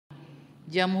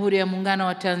Jamhuri ya Muungano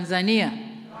wa Tanzania.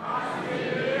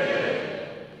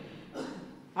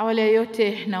 Awali ya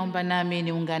yote, naomba nami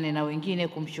niungane na wengine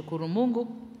kumshukuru Mungu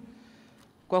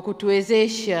kwa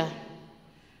kutuwezesha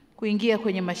kuingia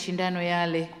kwenye mashindano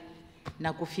yale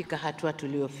na kufika hatua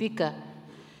tuliyofika,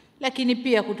 lakini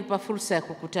pia kutupa fursa ya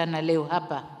kukutana leo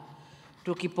hapa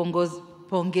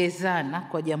tukipongezana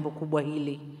kwa jambo kubwa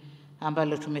hili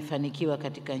ambalo tumefanikiwa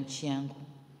katika nchi yangu.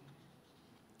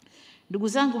 Ndugu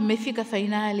zangu, mmefika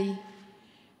fainali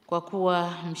kwa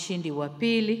kuwa mshindi wa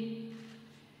pili,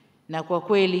 na kwa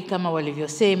kweli kama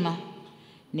walivyosema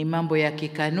ni mambo ya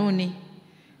kikanuni,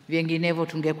 vinginevyo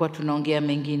tungekuwa tunaongea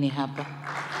mengine hapa.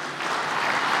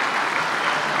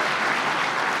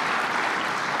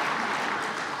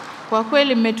 Kwa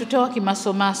kweli mmetutoa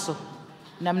kimasomaso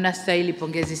na mnastahili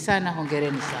pongezi sana,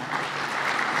 hongereni sana.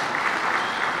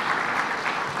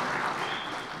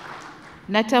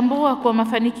 Natambua kwa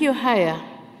mafanikio haya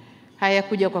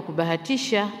hayakuja kwa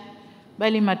kubahatisha,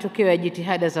 bali matokeo ya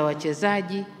jitihada za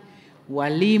wachezaji,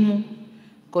 walimu,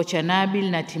 kocha Nabil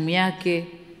na timu yake,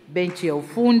 benchi ya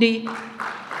ufundi,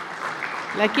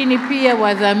 lakini pia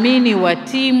wadhamini wa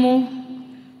timu,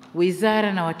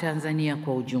 wizara na Watanzania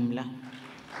kwa ujumla,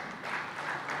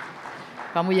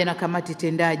 pamoja na kamati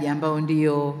tendaji ambao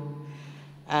ndio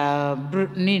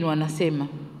nini wanasema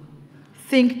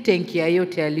think tank ya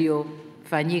yote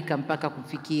yaliyofanyika mpaka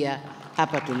kufikia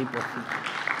hapa tulipofika.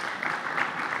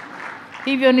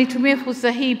 Hivyo nitumie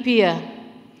fursa hii pia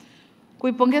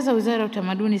kuipongeza Wizara ya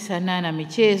Utamaduni, Sanaa na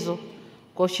Michezo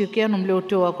kwa ushirikiano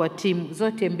mliotoa kwa timu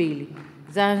zote mbili,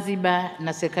 Zanzibar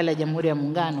na serikali ya Jamhuri ya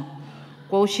Muungano,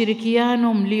 kwa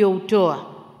ushirikiano mlioutoa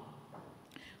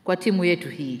kwa timu yetu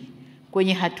hii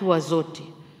kwenye hatua zote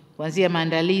kuanzia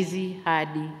maandalizi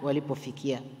hadi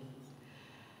walipofikia.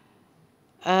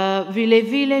 Vile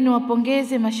vile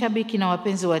niwapongeze mashabiki na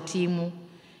wapenzi wa timu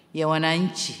ya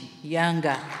wananchi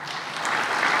Yanga.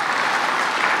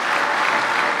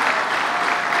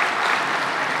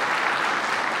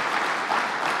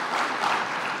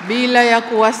 Bila ya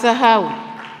kuwasahau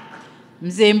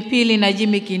Mzee Mpili na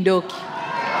Jimmy Kindoki.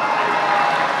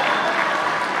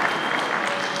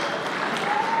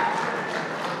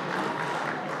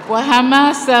 Kwa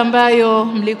hamasa ambayo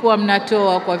mlikuwa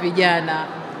mnatoa kwa vijana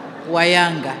wa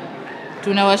Yanga,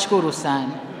 tunawashukuru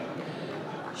sana.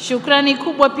 Shukrani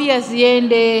kubwa pia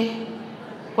ziende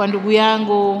kwa ndugu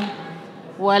yangu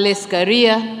Wallace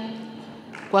Karia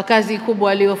kwa kazi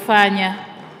kubwa aliyofanya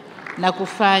na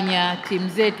kufanya timu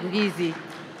zetu hizi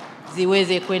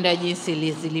ziweze kwenda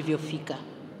jinsi zilivyofika.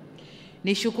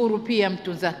 Nishukuru pia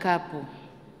mtunza kapu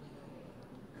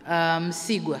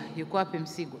Msigwa. Yuko wapi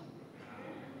Msigwa?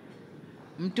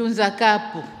 Mtunza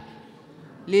kapu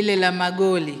lile la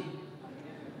magoli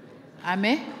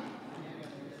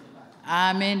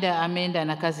ameenda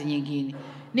na kazi nyingine.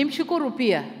 Nimshukuru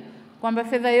pia kwamba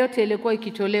fedha yote ilikuwa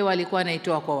ikitolewa alikuwa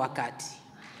anaitoa kwa wakati.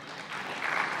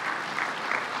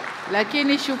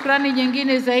 Lakini shukrani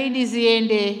nyingine zaidi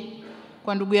ziende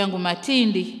kwa ndugu yangu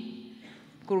Matindi,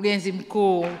 mkurugenzi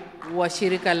mkuu wa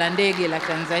shirika la ndege la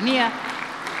Tanzania.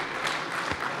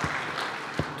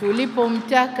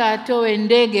 Tulipomtaka atoe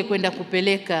ndege kwenda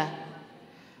kupeleka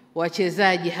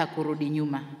wachezaji hakurudi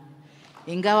nyuma.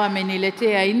 Ingawa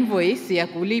ameniletea invoice ya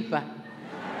kulipa,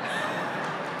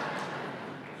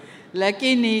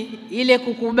 lakini ile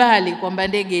kukubali kwamba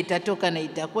ndege itatoka na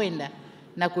itakwenda,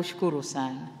 na kushukuru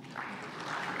sana.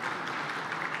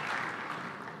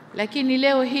 Lakini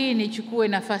leo hii nichukue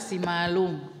nafasi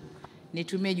maalum,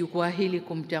 nitumie jukwaa hili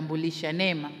kumtambulisha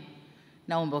Neema.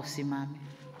 Naomba usimame.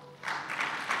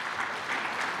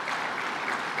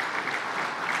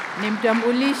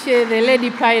 Nimtambulishe the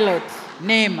lady pilot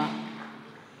Neema.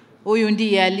 Huyu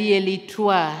ndiye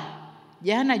aliyelitwaa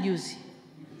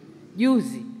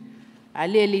juzi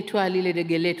aliyelitwaa lile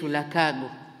ndege letu la cargo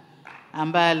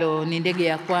ambalo ni ndege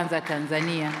ya kwanza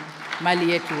Tanzania,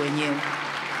 mali yetu wenyewe.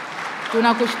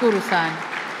 Tunakushukuru sana.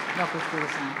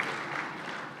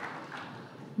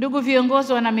 Ndugu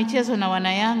viongozi, wana michezo na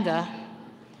Wanayanga,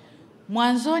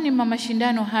 mwanzoni mwa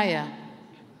mashindano haya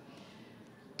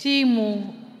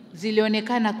timu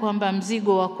zilionekana kwamba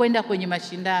mzigo wa kwenda kwenye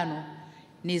mashindano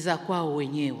ni za kwao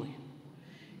wenyewe,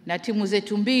 na timu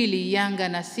zetu mbili, Yanga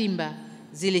na Simba,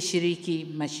 zilishiriki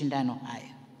mashindano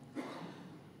haya.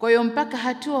 Kwa hiyo mpaka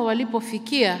hatua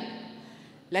walipofikia,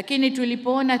 lakini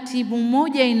tulipoona timu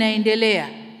moja inaendelea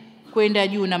kwenda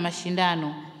juu na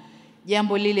mashindano,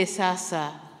 jambo lile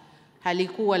sasa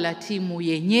halikuwa la timu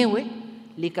yenyewe,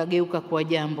 likageuka kwa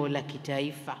jambo la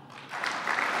kitaifa.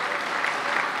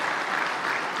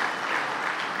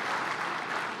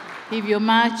 Hivyo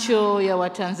macho ya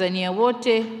Watanzania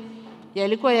wote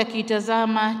yalikuwa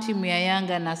yakitazama timu ya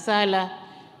Yanga na sala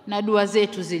na dua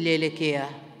zetu zilielekea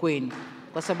kwenu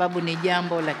kwa sababu ni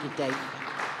jambo la kitaifa.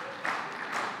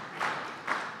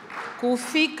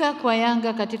 Kufika kwa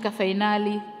Yanga katika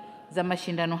fainali za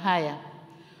mashindano haya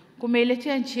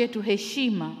kumeiletea nchi yetu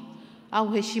heshima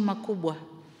kubwa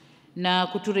na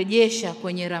kuturejesha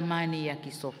kwenye ramani ya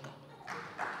kisoka.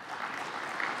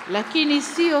 Lakini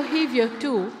sio hivyo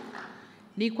tu,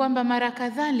 ni kwamba mara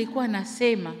kadhaa nilikuwa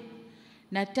nasema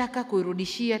nataka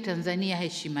kuirudishia Tanzania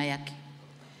heshima yake,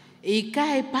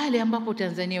 ikae pale ambapo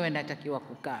Tanzania inatakiwa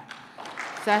kukaa.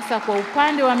 Sasa kwa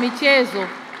upande wa michezo,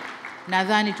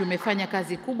 nadhani tumefanya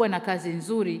kazi kubwa na kazi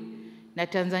nzuri, na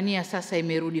Tanzania sasa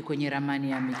imerudi kwenye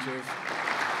ramani ya michezo.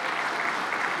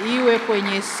 Iwe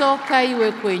kwenye soka,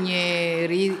 iwe kwenye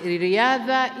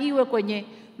riadha, iwe kwenye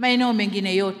maeneo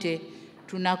mengine yote,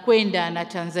 tunakwenda na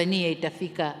Tanzania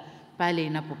itafika pale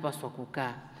inapopaswa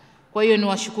kukaa. Kwa hiyo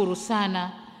niwashukuru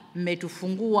sana,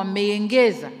 mmetufungua,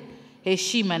 mmeongeza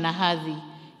heshima na hadhi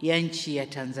ya nchi ya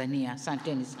Tanzania.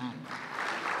 Asanteni sana.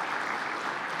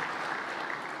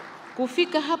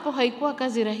 Kufika hapo haikuwa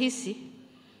kazi rahisi,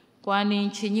 kwani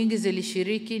nchi nyingi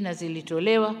zilishiriki na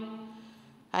zilitolewa.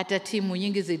 Hata timu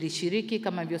nyingi zilishiriki,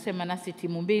 kama nilivyosema, nasi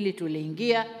timu 2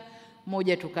 tuliingia,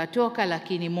 moja tukatoka,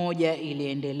 lakini moja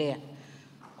iliendelea.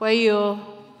 Kwa hiyo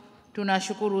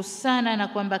tunashukuru sana, na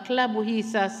kwamba klabu hii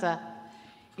sasa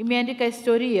imeandika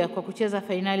historia kwa kucheza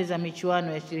fainali za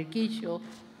michuano ya shirikisho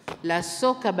la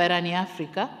soka barani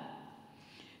Afrika.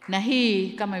 Na hii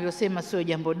kama nilivyosema sio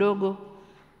jambo dogo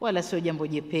wala sio jambo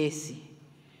jepesi.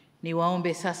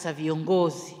 Niwaombe sasa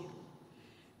viongozi,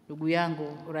 ndugu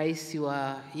yangu Rais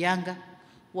wa Yanga,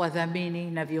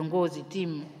 wadhamini na viongozi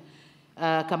timu,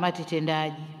 kamati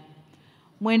tendaji,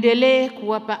 muendelee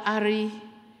kuwapa ari,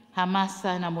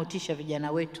 hamasa na motisha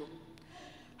vijana wetu,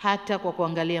 hata kwa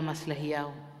kuangalia maslahi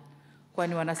yao,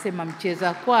 kwani wanasema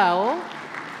mcheza kwao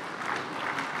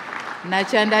na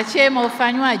chanda chema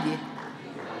ufanywaje.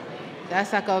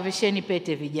 Sasa kawavisheni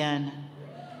pete vijana.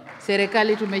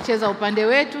 Serikali tumecheza upande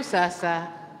wetu, sasa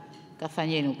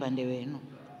kafanyeni upande wenu.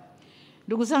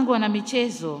 Ndugu zangu wana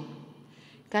michezo,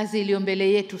 kazi iliyo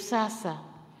mbele yetu sasa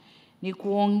ni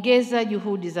kuongeza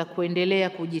juhudi za kuendelea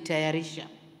kujitayarisha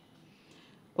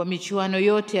kwa michuano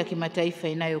yote ya kimataifa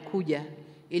inayokuja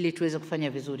ili tuweze kufanya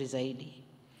vizuri zaidi.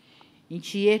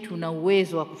 Nchi yetu na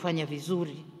uwezo wa kufanya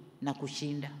vizuri na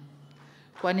kushinda,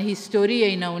 kwani historia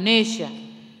inaonesha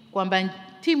kwamba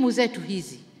timu zetu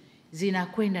hizi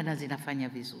zinakwenda na zinafanya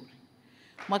vizuri.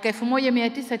 Mwaka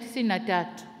 1993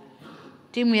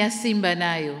 timu ya Simba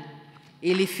nayo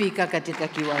ilifika katika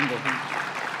kiwango hiki.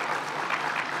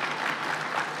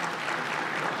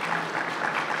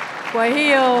 Kwa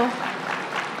hiyo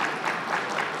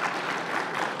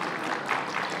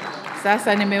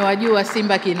sasa nimewajua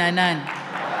Simba kina nani.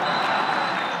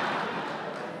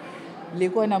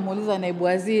 Nilikuwa namuuliza naibu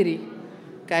waziri,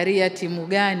 Karia timu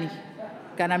gani?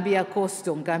 Kanambia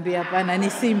Coastal, nikamwambia hapana, ni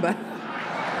Simba.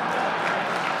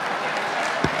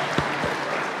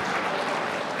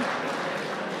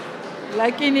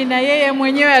 Lakini na yeye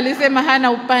mwenyewe alisema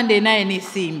hana upande, naye ni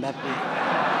Simba pia.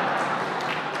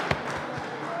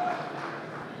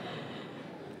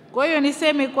 Kwa hiyo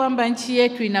niseme kwamba nchi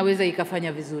yetu inaweza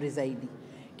ikafanya vizuri zaidi.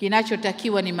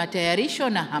 Kinachotakiwa ni matayarisho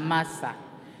na hamasa.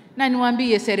 Na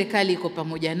niwaambie serikali iko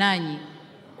pamoja nanyi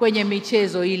kwenye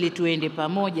michezo ili tuende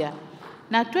pamoja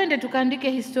na twende tukaandike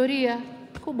historia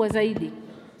kubwa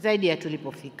zaidi ya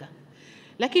tulipofika.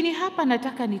 Lakini hapa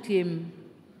nataka nitie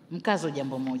mkazo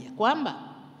jambo moja, kwamba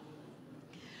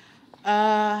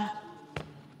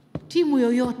timu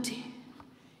yoyote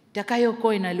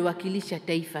itakayokuwa inaliwakilisha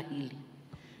taifa hili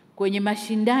kwenye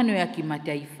mashindano ya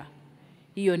kimataifa,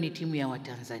 hiyo ni timu ya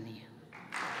Watanzania.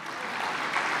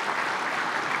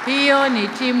 Hiyo ni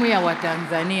timu ya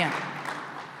Watanzania.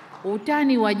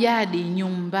 Utani wa jadi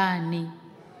nyumbani.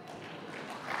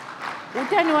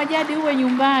 Utani wa jadi uwe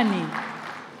nyumbani.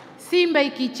 Simba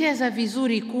ikicheza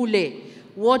vizuri kule,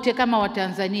 wote kama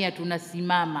Watanzania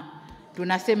tunasimama.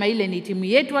 Tunasema ile ni timu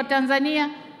yetu wa Tanzania,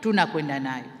 tunakwenda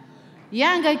nayo.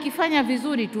 Yanga ikifanya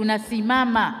vizuri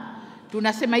tunasimama.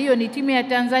 Tunasema hiyo ni timu ya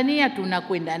Tanzania,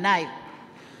 tunakwenda nayo.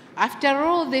 After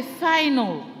all, the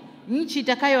final nchi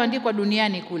itakayoandikwa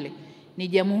duniani kule ni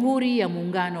Jamhuri ya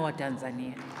Muungano wa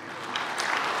Tanzania.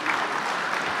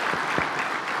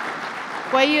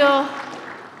 Kwa hiyo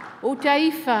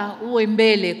utaifa uwe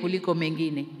mbele kuliko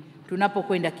mengine.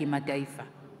 Tunapokwenda kimataifa,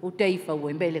 utaifa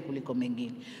uwe mbele kuliko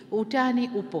mengine. Utani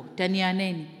upo,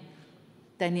 tanianeni,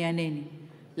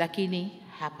 lakini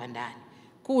hapa ndani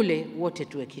kule wote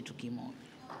tuwe kitu kimoja.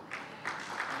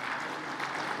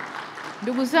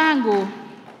 Ndugu zangu,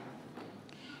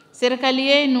 Serikali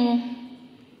yenu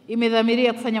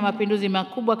imedhamiria kufanya mapinduzi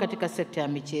makubwa katika sekta ya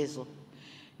michezo,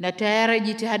 na tayari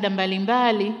jitihada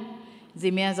mbalimbali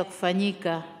zimeanza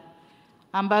kufanyika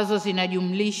ambazo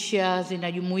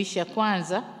zinajumuisha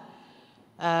kwanza,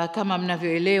 kama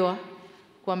mnavyoelewa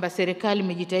kwamba serikali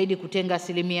imejitahidi kutenga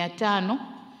 5%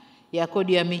 ya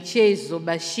kodi ya michezo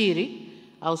bashiri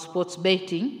au sports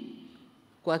betting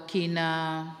kwa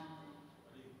kina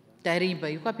Tarimba.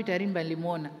 Yuko wapi Tarimba?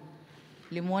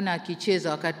 Nilimuona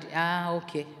akicheza wakati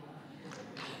okay.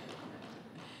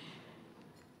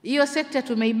 Hiyo sekta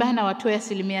tumeibana watoe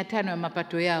 5% ya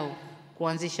mapato yao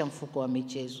kuanzisha mfuko wa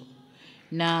michezo,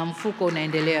 na mfuko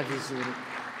unaendelea vizuri.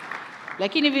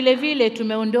 Lakini vile vile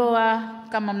tumeondoa,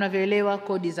 kama mnavyoelewa,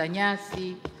 kodi za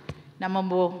nyasi na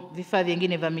vifaa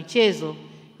vingine vya michezo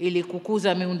ili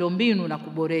kukuza miundombinu na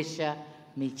kuboresha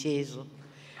michezo.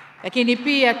 Lakini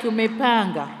pia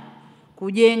tumepanga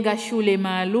kujenga shule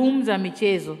maalum za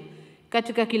michezo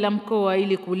katika kila mkoa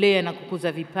ili kulea na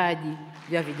kukuza vipaji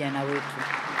vya vijana wetu.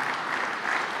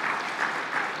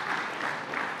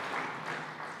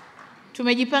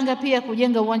 Tumejipanga pia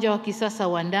kujenga uwanja wa kisasa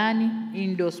wa ndani,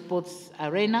 indoor sports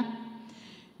arena,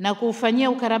 na kufanyia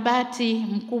ukarabati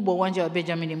mkubwa uwanja wa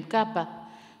Benjamin Mkapa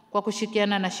kwa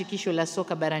kushirikiana na shirikisho la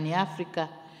soka barani Afrika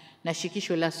na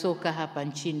shirikisho la soka hapa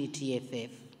nchini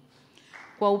TFF.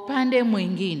 Kwa upande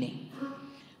mwingine,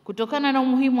 kutokana na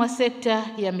umuhimu wa sekta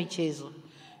ya michezo,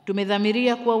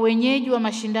 tumedhamiria kuwa wenyeji wa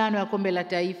mashindano ya kombe la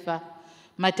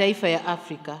mataifa ya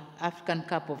Afrika, African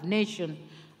Cup of Nations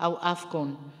au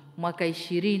AFCON mwaka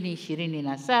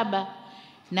 2027,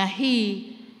 na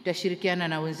hii tutashirikiana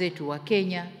na wenzetu wa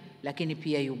Kenya lakini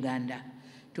pia Uganda.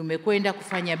 Tumekwenda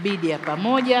kufanya bidi ya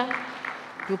pamoja,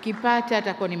 tukipata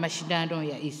atakuwa ni mashindano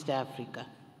ya East Africa.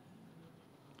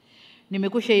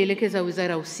 Nimekushaielekeza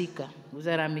wizara husika,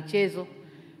 Wizara ya Michezo,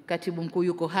 katibu mkuu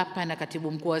yuko hapa na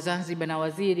katibu mkuu wa Zanzibar na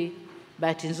waziri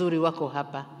bahati nzuri wako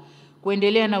hapa,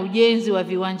 kuendelea na ujenzi wa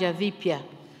viwanja vipya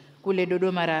kule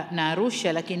Dodoma na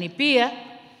Arusha, lakini pia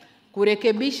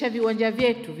kurekebisha viwanja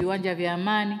vyetu, viwanja vya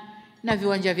Amani na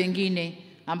viwanja vingine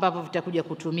ambapo vitakuja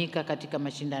kutumika katika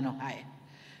mashindano haya.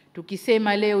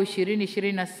 Tukisema leo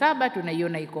 2027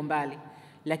 tunaiona iko mbali,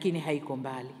 lakini haiko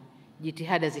mbali.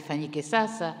 Jitihada zifanyike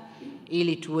sasa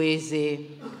ili tuweze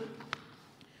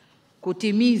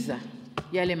kutimiza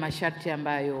yale masharti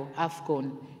ambayo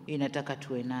AFCON inataka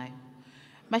tuwe nayo.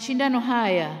 Mashindano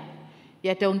haya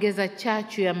yataongeza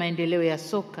chachu ya maendeleo ya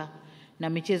soka na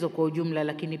michezo kwa ujumla,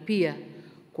 lakini pia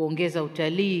kuongeza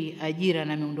utalii, ajira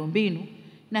na miundombinu,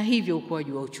 na hivyo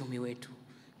ukuaji wa uchumi wetu.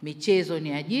 Michezo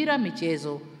ni ajira,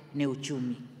 michezo ni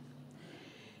uchumi.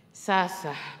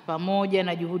 Sasa, pamoja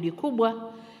na juhudi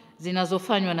kubwa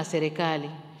zinazofanywa na serikali,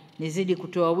 nizidi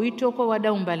kutoa wito kwa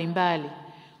wadau mbalimbali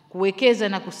kuwekeza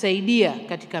na kusaidia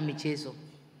katika michezo,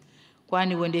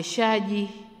 kwani uendeshaji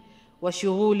wa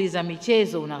shughuli za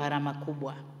michezo una gharama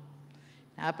kubwa.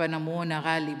 Na hapa namuona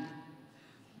Ghalib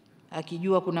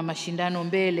akijua kuna mashindano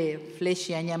mbele, flesh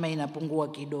ya nyama inapungua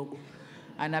kidogo,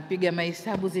 anapiga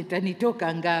mahesabu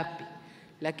zitanitoka ngapi,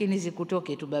 lakini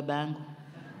zikutoke tu babangu.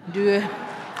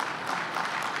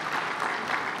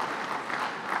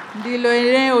 Ndilo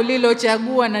eneo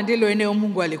lilochagua na ndilo eneo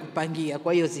Mungu alikupangia,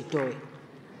 kwa hiyo zitoe.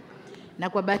 Na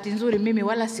kwa bahati nzuri mimi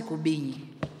wala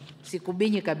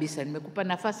sikubinyi kabisa, nimekupa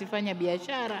nafasi, fanya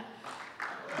biashara,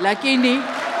 lakini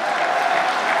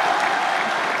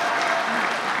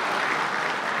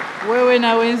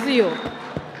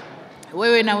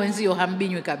wewe na wenzio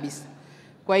hambinywi kabisa.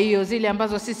 Kwa hiyo zile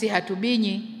ambazo sisi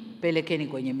hatubinyi, pelekeni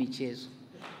kwenye michezo.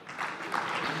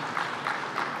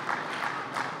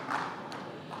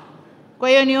 Kwa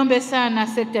hiyo niombe sana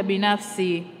sekta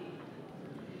binafsi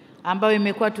ambayo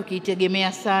imekuwa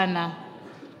tukiitegemea sana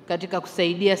katika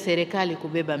kusaidia serikali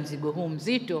kubeba mzigo huu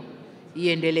mzito,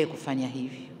 iendelee kufanya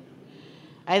hivi.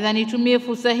 Aidha, nitumie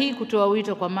fursa hii kutoa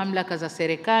wito kwa mamlaka za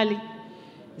serikali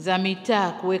za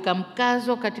mitaa kuweka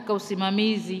mkazo katika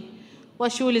usimamizi wa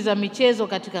shughuli za michezo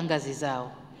katika ngazi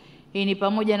zao. Hii ni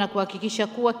pamoja na kuhakikisha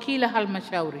kuwa kila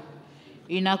halmashauri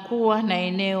inakuwa na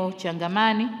eneo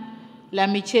changamani la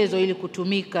michezo ili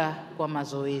kutumika kwa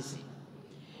mazoezi.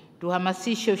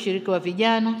 Tuhamasishe ushiriki wa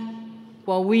vijana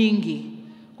kwa wingi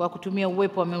kwa kutumia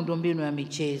uwepo wa miundombinu ya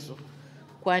michezo,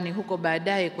 kwani huko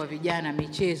baadaye kwa vijana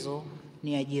michezo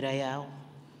ni ajira yao.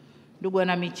 Ndugu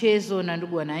wana michezo na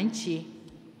ndugu wananchi,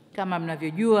 kama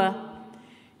mnavyojua,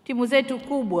 timu zetu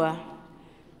kubwa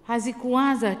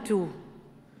hazikuanza tu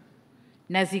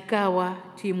na zikawa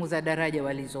timu za daraja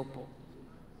walizopo.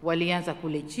 Walianza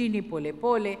kule chini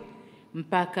pole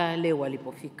mpaka leo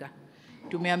walipofika.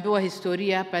 Tumeambiwa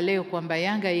historia hapa leo kwamba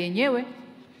Yanga yenyewe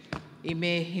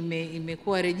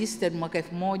imekuwa registered mwaka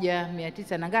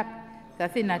 1900 na ngapi?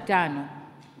 35.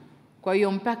 Kwa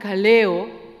hiyo mpaka leo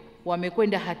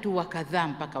wamekwenda hatua kadhaa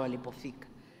mpaka walipofika.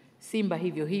 Simba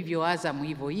hivyo hivyo, Azam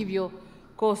hivyo hivyo,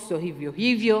 Coastal hivyo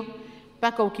hivyo,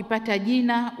 mpaka ukipata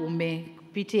jina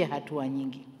umepitia hatua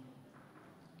nyingi.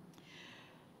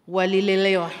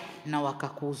 Walilelewa na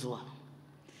wakakuzwa.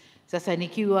 Sasa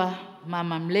nikiwa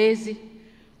mama mlezi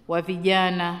wa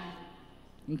vijana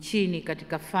nchini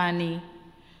katika fani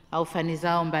au fani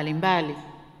zao mbalimbali,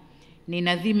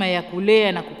 nina dhima ya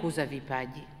kulea na kukuza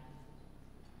vipaji.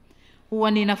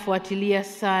 Huwa ninafuatilia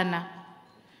sana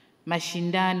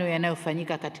mashindano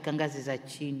yanayofanyika katika ngazi za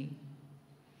chini,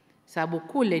 sababu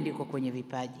kule ndiko kwenye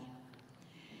vipaji.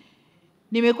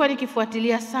 Nimekuwa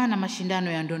nikifuatilia sana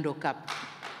mashindano ya Ndondo Cup,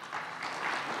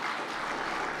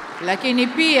 lakini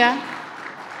pia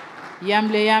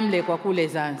yamle kwa kule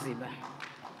Zanzibar.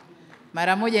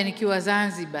 Mara moja nikiwa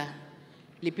Zanzibar,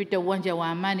 lipita uwanja wa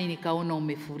Amani nikaona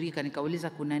umefurika, nikauliza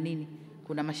kuna nini?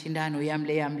 Kuna mashindano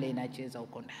yamle inacheza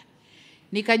huko ndani.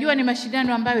 Nikajua ni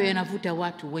mashindano ambayo yanavuta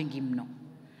watu wengi mno.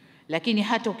 Lakini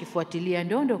hata ukifuatilia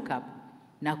Ndondo Cup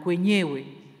na kwenyewe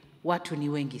watu ni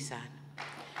wengi sana.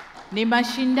 Ni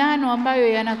mashindano ambayo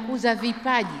yanakuza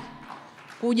vipaji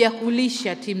kuja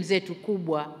kulisha timu zetu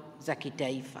kubwa za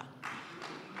kitaifa.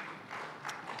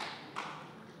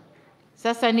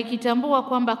 Sasa nikitambua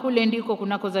kwamba kule ndiko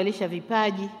kunakozalisha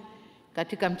vipaji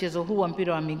katika mchezo huu wa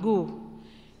mpira wa miguu,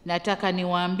 nataka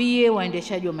niwaambie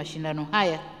waendeshaji wa mashindano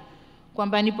haya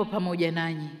kwamba nipo pamoja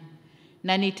nanyi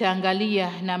na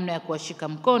nitaangalia namna ya kuwashika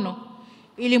mkono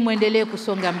ili muendelee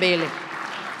kusonga mbele.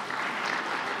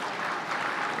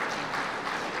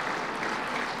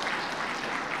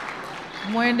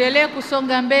 Muendelee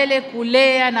kusonga mbele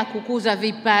kulea na kukuza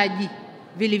vipaji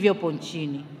vilivyopo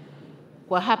nchini,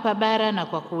 kwa hapa bara na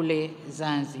kwa kule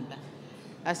Zanzibar.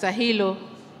 Sasa hilo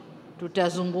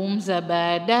tutazungumza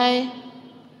baadaye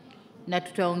na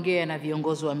tutaongea na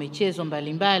viongozi wa michezo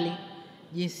mbalimbali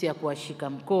jinsi ya kuwashika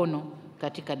mkono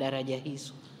katika daraja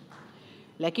hizo.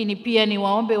 Lakini pia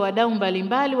niwaombe wadau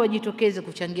mbalimbali wajitokeze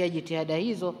kuchangia jitihada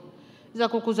hizo za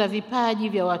kukuza vipaji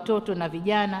vya watoto na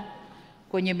vijana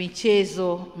kwenye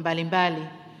michezo mbalimbali,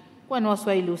 kwani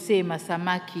Waswahili husema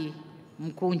samaki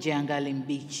mkunje angali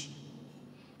mbichi,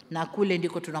 na kule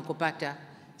ndiko tunakopata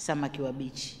samaki wa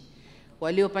bichi.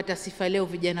 Waliopata sifa leo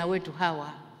vijana wetu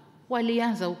hawa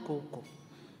walianza huko.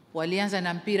 Walianza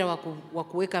na mpira wa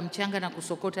kuweka mchanga na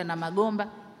kusokota na magomba,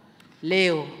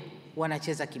 leo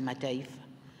wanacheza kimataifa.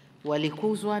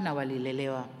 Walikuzwa na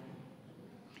walilelewa.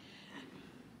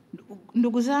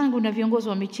 Ndugu zangu na viongozi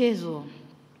wa michezo,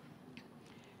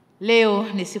 leo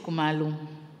ni siku maalum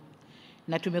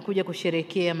na tumekuja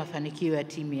kusherehekea mafanikio ya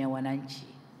timu ya wananchi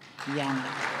Yanga.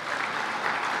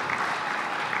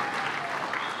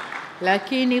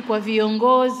 Lakini kwa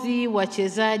viongozi,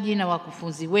 wachezaji na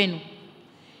wakufunzi wenu,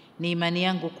 ni imani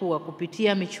yangu kuwa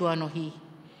kupitia michuano hii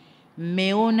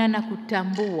mmeona na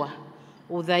kutambua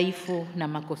udhaifu na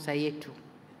makosa yetu.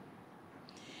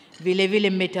 Vile vile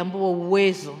mmetambua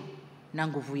uwezo na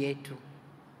nguvu yetu.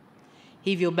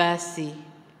 Hivyo basi,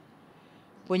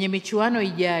 kwenye michuano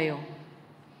ijayo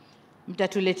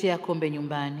mtatuletea kombe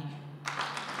nyumbani,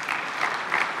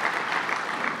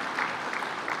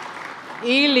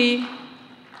 ili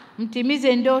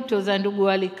mtimize ndoto za ndugu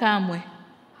Ally Kamwe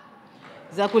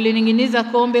za kulining'iniza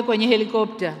kombe kwenye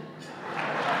helikopta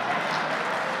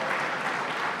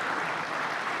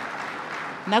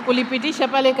na kulipitisha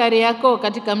pale Kariakoo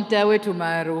katika mtaa wetu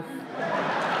maarufu.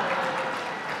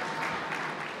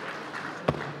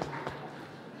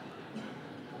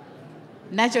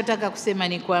 Nachotaka kusema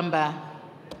ni kwamba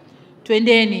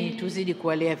twendeni tuzidi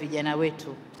kuwalea vijana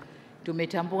wetu.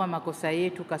 Tumetambua makosa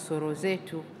yetu, kasoro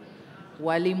zetu.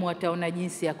 Walimu wataona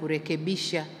jinsi ya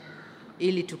kurekebisha,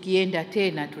 ili tukienda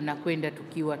tena tunakwenda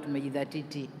tukiwa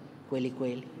tumejidhatiti kweli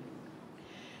kweli.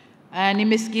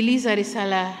 Nimesikiliza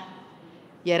risala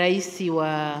ya Rais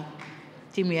wa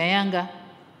timu ya Yanga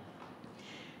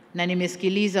na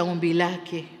nimesikiliza ombi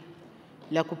lake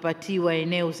la kupatiwa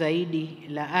eneo zaidi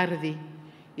la ardhi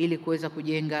ili kuweza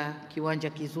kujenga kiwanja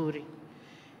kizuri.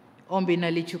 Ombi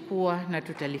nalichukua na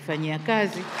tutalifanyia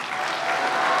kazi.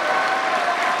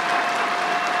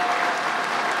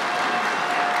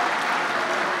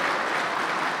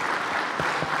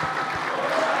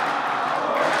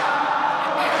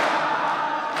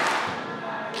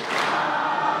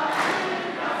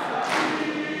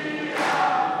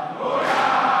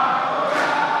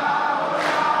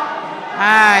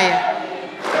 Haya.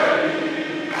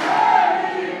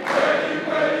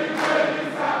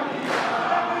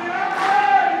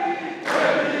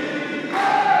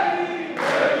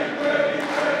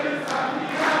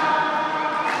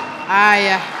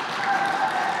 Haya,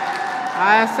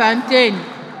 asanteni.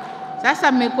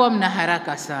 Sasa mmekuwa mna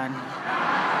haraka sana,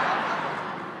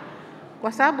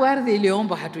 kwa sababu ardhi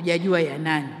iliyoombwa hatujajua ya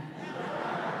nani,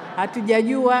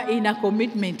 hatujajua ina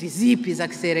commitment zipi za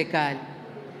kiserikali.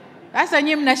 Sasa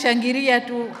nyinyi mnashangilia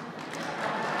tu.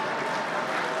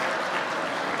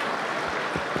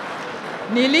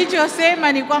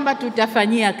 Nilichosema ni kwamba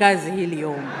tutafanyia kazi hili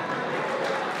ombi.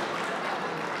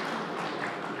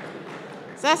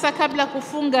 Sasa kabla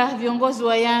kufunga, viongozi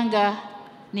wa Yanga,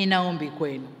 ninaombi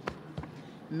kwenu.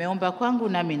 Mmeomba kwangu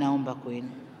nami naomba kwenu.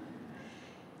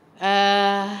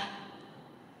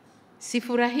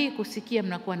 Sifurahii kusikia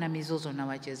mnakuwa na mizozo na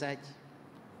wachezaji.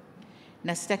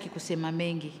 Na sitaki kusema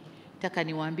mengi. Nataka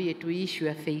niwaambie tu issue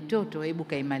ya Feitoto, hebu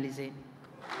kaimalizeni.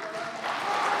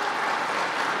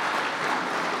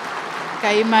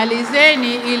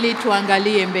 Kaimalizeni ili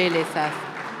tuangalie mbele sasa.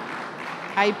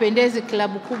 Haipendezi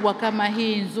klabu kubwa kama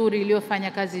hii nzuri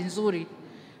iliyofanya kazi nzuri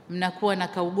mnakuwa na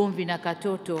kaugomvi na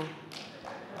katoto.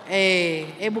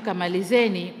 Hebu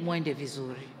kamalizeni muende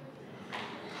vizuri.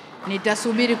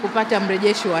 Nitasubiri kupata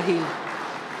mrejesho wa hili.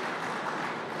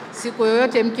 Siku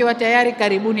yoyote mkiwa tayari,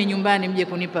 karibuni nyumbani mje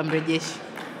kunipa mrejesho.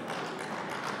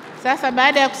 Sasa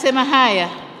baada ya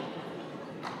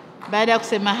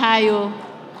kusema hayo,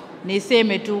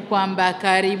 niseme tu kwamba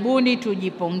karibuni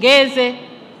tujipongeze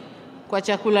kwa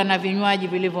chakula na vinywaji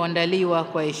vilivyoandaliwa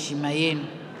kwa heshima yenu.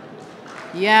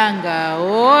 Yanga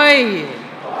oye!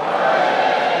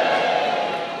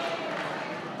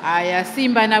 Aya,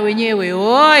 Simba na wenyewe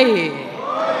oye!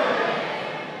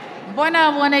 Mbona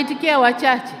wanaitikia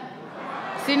wachache?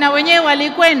 Sina wenyewe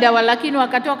walikwenda lakini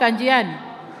wakatoka njiani.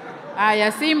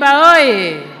 Aya, Simba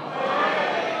oye!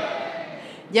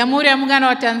 Jamhuri ya Muungano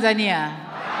wa Tanzania.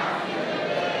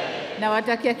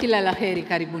 Nawatakia kila laheri,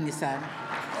 karibuni sana.